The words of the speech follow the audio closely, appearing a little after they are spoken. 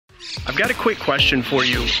I've got a quick question for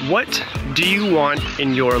you. What do you want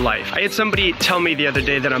in your life? I had somebody tell me the other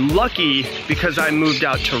day that I'm lucky because I moved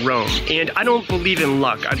out to Rome. And I don't believe in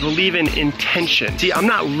luck. I believe in intention. See, I'm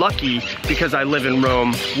not lucky because I live in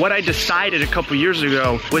Rome. What I decided a couple years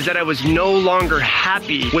ago was that I was no longer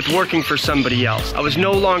happy with working for somebody else. I was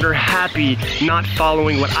no longer happy not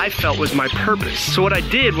following what I felt was my purpose. So what I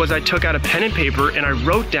did was I took out a pen and paper and I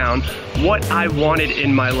wrote down what I wanted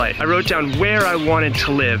in my life. I wrote down where I wanted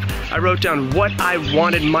to live. I wrote down what I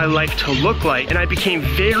wanted my life to look like, and I became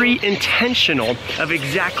very intentional of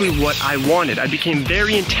exactly what I wanted. I became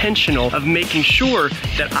very intentional of making sure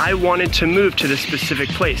that I wanted to move to this specific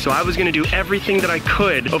place. So I was gonna do everything that I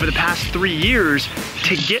could over the past 3 years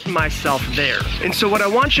to get myself there. And so what I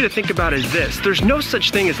want you to think about is this: there's no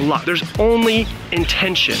such thing as luck. There's only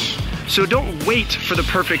intention. So don't wait for the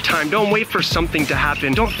perfect time. Don't wait for something to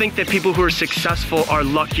happen. Don't think that people who are successful are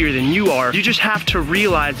luckier than you are. You just have to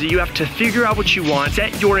realize that you have to figure out what you want,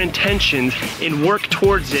 set your intentions, and work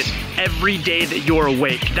towards it every day that you're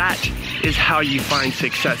awake. That is how you find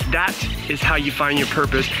success. That is how you find your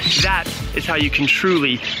purpose. That is how you can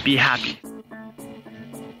truly be happy.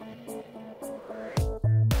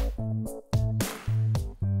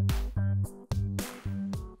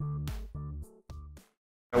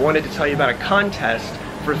 I wanted to tell you about a contest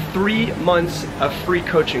for 3 months of free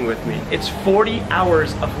coaching with me. It's 40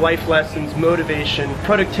 hours of life lessons, motivation,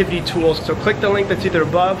 productivity tools. So click the link that's either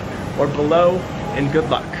above or below, and good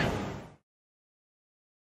luck.